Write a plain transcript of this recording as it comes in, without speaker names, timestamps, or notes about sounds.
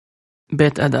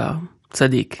Bet Adar,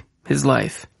 Tzaddik, his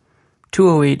life,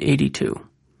 20882.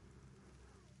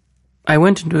 I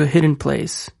went into a hidden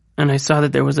place, and I saw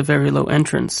that there was a very low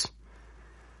entrance.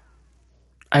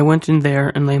 I went in there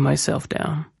and lay myself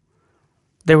down.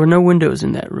 There were no windows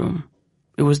in that room.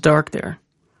 It was dark there.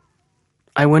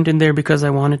 I went in there because I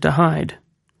wanted to hide.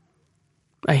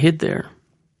 I hid there.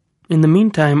 In the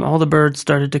meantime, all the birds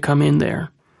started to come in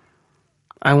there.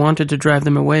 I wanted to drive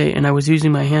them away, and I was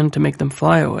using my hand to make them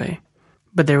fly away.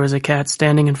 But there was a cat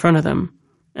standing in front of them,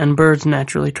 and birds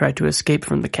naturally tried to escape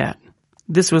from the cat.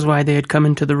 This was why they had come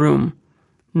into the room.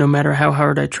 No matter how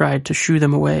hard I tried to shoo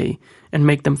them away and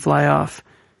make them fly off,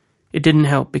 it didn't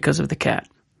help because of the cat.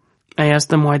 I asked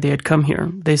them why they had come here.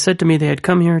 They said to me they had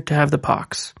come here to have the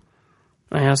pox.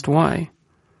 I asked why.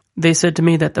 They said to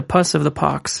me that the pus of the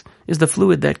pox is the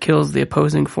fluid that kills the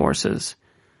opposing forces.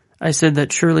 I said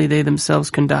that surely they themselves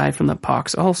can die from the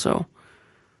pox also.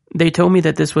 They told me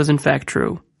that this was in fact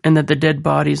true, and that the dead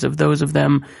bodies of those of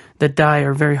them that die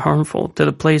are very harmful to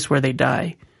the place where they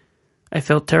die. I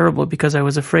felt terrible because I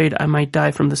was afraid I might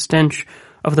die from the stench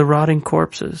of the rotting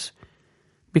corpses,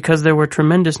 because there were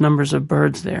tremendous numbers of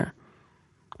birds there.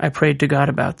 I prayed to God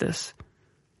about this.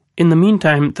 In the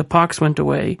meantime, the pox went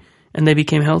away, and they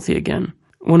became healthy again.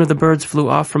 One of the birds flew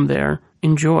off from there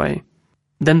in joy.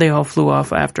 Then they all flew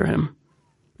off after him,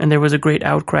 and there was a great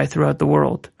outcry throughout the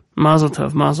world. Mazel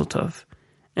tov, Mazel tov.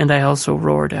 And I also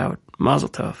roared out, Mazel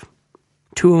tov.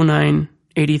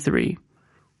 20983.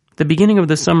 The beginning of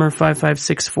the summer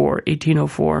 5564,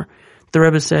 1804, the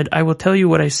Rebbe said, I will tell you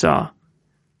what I saw,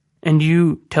 and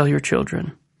you tell your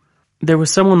children. There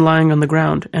was someone lying on the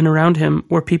ground, and around him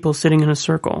were people sitting in a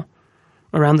circle.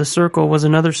 Around the circle was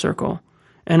another circle,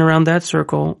 and around that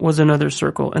circle was another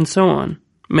circle, and so on,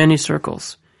 many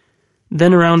circles.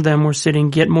 Then around them were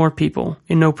sitting yet more people,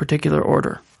 in no particular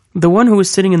order. The one who was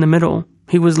sitting in the middle,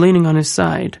 he was leaning on his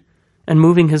side, and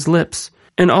moving his lips,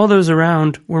 and all those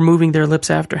around were moving their lips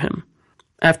after him.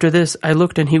 After this, I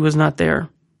looked and he was not there.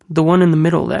 The one in the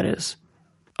middle, that is.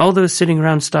 All those sitting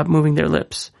around stopped moving their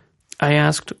lips. I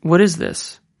asked, what is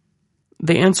this?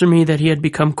 They answered me that he had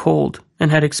become cold and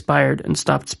had expired and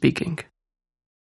stopped speaking.